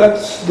 because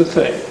that's the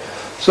thing.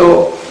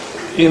 So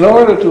in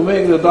order to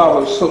make the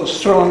dollar so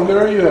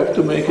stronger, you have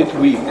to make it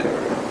weaker.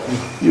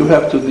 You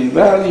have to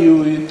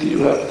devalue it, you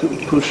have to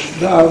push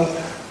down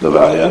the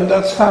value, and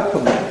that's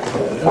happening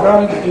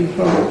right in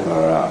front of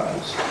our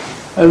eyes.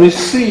 And we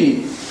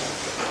see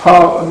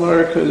how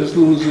America is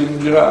losing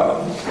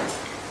ground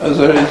as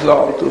a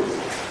result of.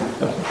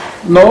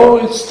 No,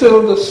 it's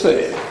still the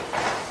same.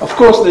 Of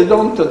course, they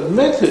don't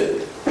admit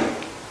it,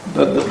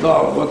 that the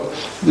dollar, but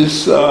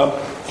this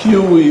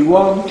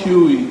QE1,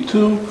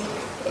 QE2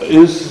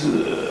 is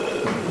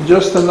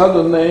just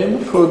another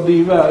name for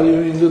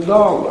devaluing the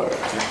dollar.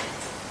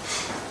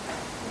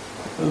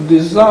 A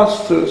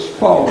disastrous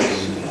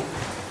policy.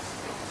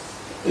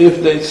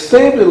 If they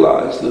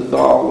stabilize the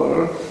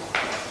dollar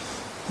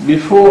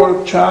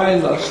before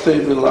China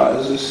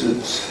stabilizes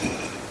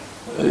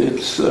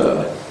its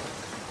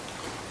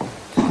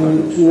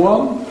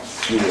yuan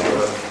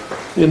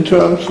in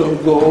terms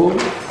of gold,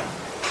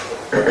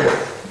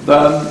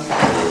 then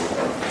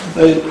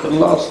they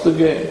lost the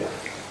game.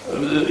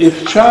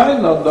 If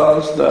China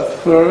does that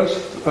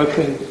first, I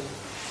think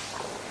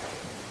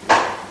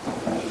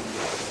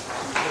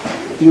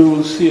you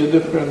will see a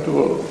different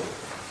world.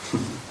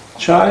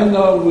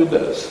 China with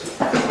us,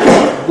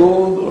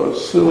 gold or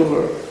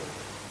silver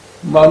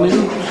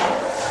money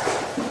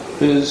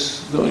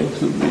is going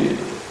to be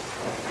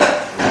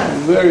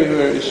very,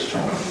 very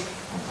strong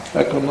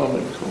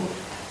economically.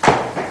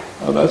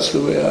 That's the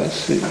way I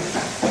see it.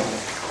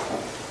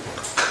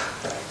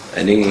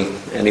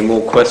 Any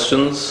more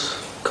questions,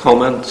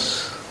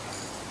 comments?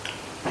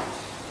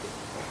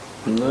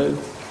 No?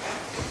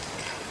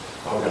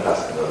 I'm going to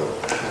ask another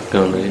one.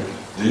 Go on, Lee.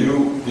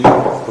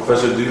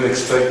 Professor, do you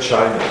expect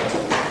China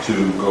to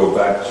go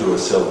back to a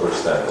silver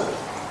standard?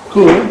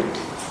 Good.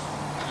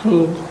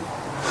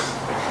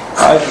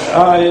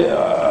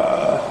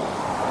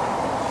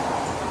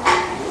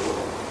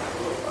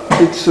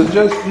 It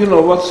suggests,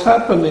 what's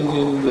happening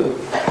in the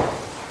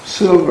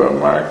silver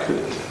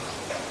market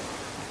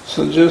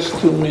suggests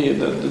to me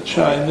that the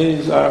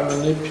Chinese are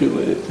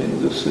manipulating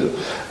the silver.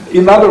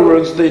 In other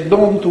words, they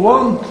don't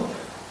want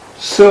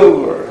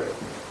silver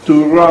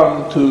to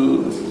run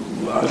to,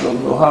 I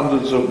don't know,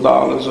 hundreds of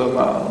dollars an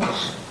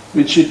ounce,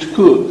 which it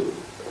could.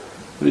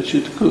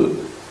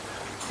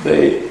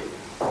 They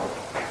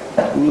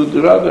would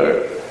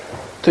rather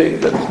take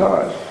the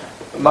time.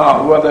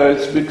 Now, whether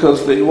it's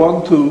because they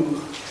want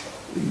to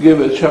give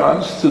a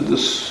chance to the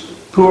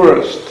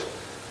poorest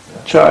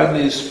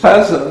Chinese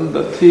peasant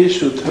that he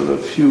should have a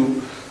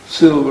few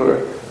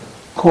silver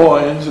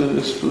coins in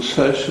his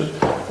possession,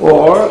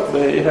 or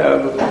they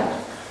are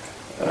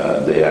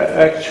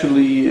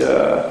actually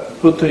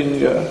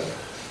putting a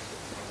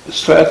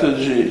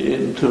strategy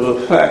into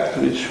effect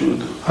which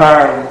would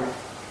harm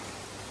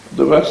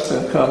the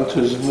Western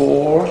countries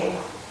more.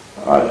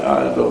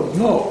 I don't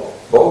know.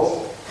 Both.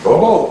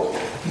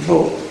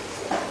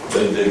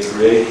 They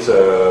create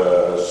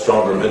a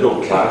stronger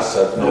middle class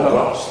at no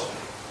cost.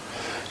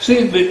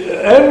 See,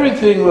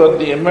 everything that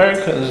the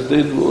Americans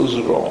did was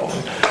wrong.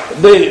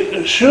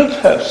 They should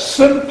have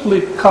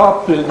simply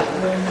copied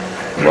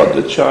what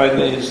the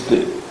Chinese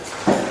did.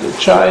 The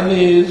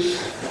Chinese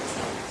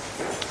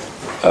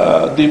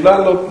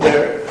developed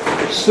their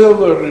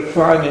silver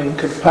refining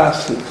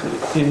capacity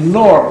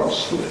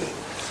enormously,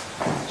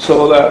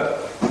 so that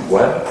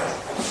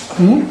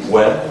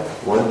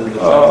When did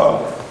the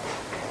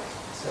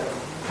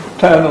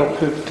 10 or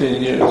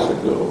 15 years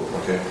ago,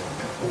 Okay.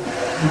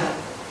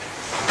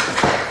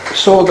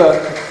 so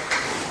that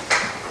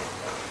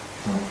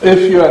if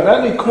you had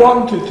any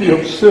quantity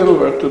of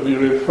silver to be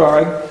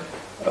refined,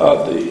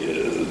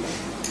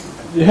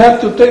 you had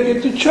to take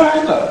it to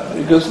China,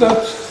 because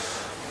that's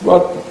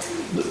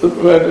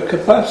where the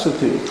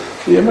capacity.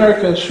 The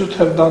Americans should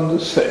have done the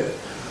same.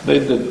 They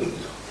didn't.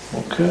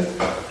 Okay?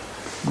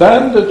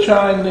 Then the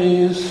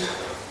Chinese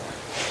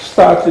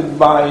started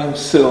buying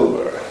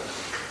silver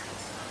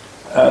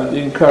and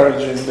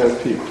encouraging their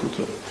people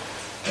to,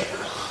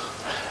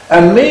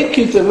 and make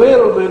it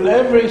available in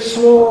every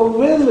small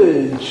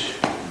village,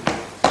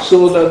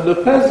 so that the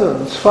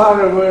peasants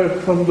far away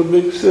from the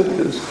big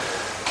cities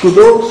could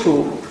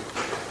also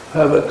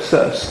have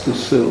access to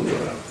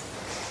silver.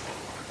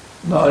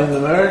 Now in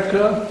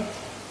America,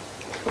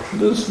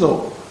 there's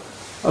no.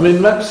 I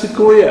mean,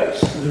 Mexico,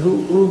 yes.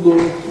 Hugo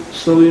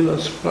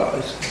Salinas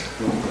Price.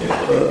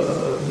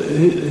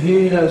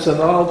 He has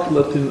an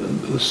outlet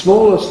in the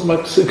smallest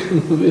Mexican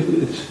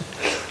village.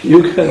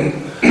 You can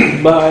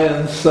buy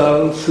and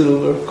sell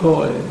silver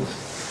coins.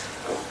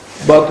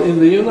 But in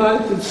the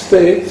United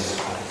States,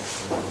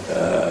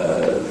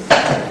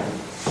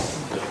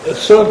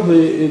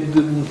 certainly it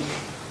didn't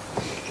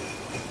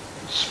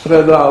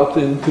spread out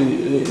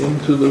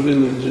into the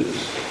villages.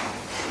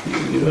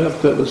 You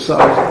have to have a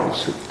sizable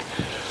city.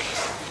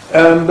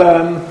 And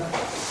then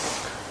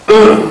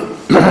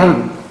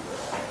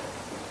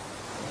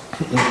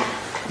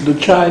the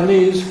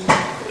Chinese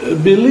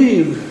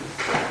believe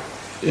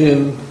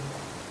in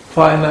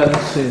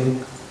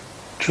financing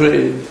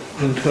trade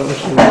in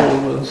terms of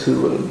gold and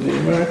silver. The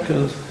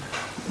Americans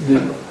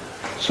didn't.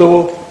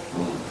 So,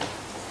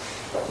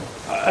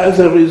 as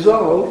a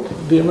result,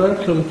 the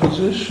American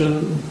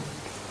position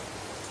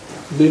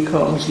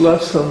becomes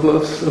less and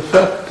less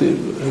effective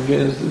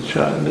against the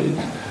Chinese.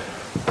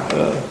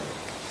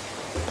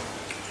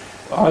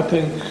 I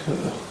think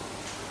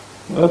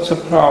that's a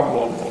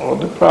problem, or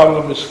the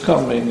problem is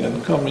coming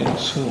and coming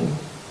soon.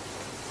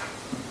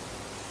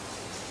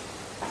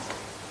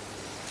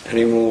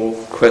 Any more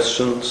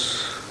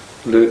questions?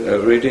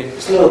 Rudy?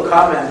 Just a little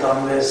comment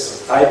on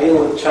this. I deal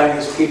with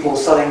Chinese people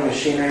selling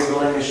machinery,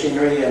 building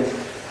machinery, and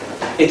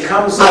it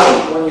comes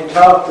out when you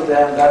talk to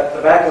them that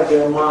the back of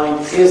their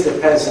mind is the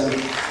peasant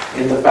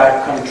in the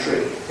back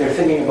country. They're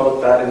thinking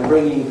about that and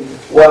bringing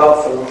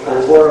wealth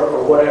or work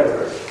or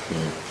whatever.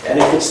 And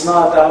if it's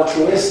not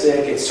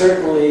altruistic, it's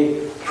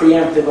certainly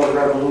preemptive of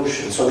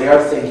revolution. So they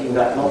are thinking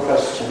that, no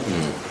question.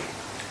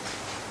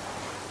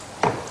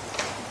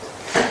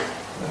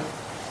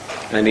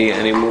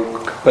 Any more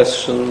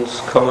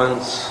questions,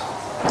 comments?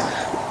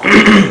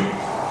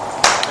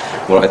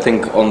 Well, I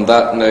think on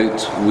that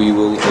note we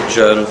will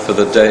adjourn for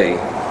the day.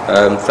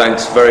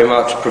 Thanks very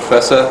much,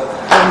 Professor.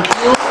 Thank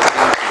you.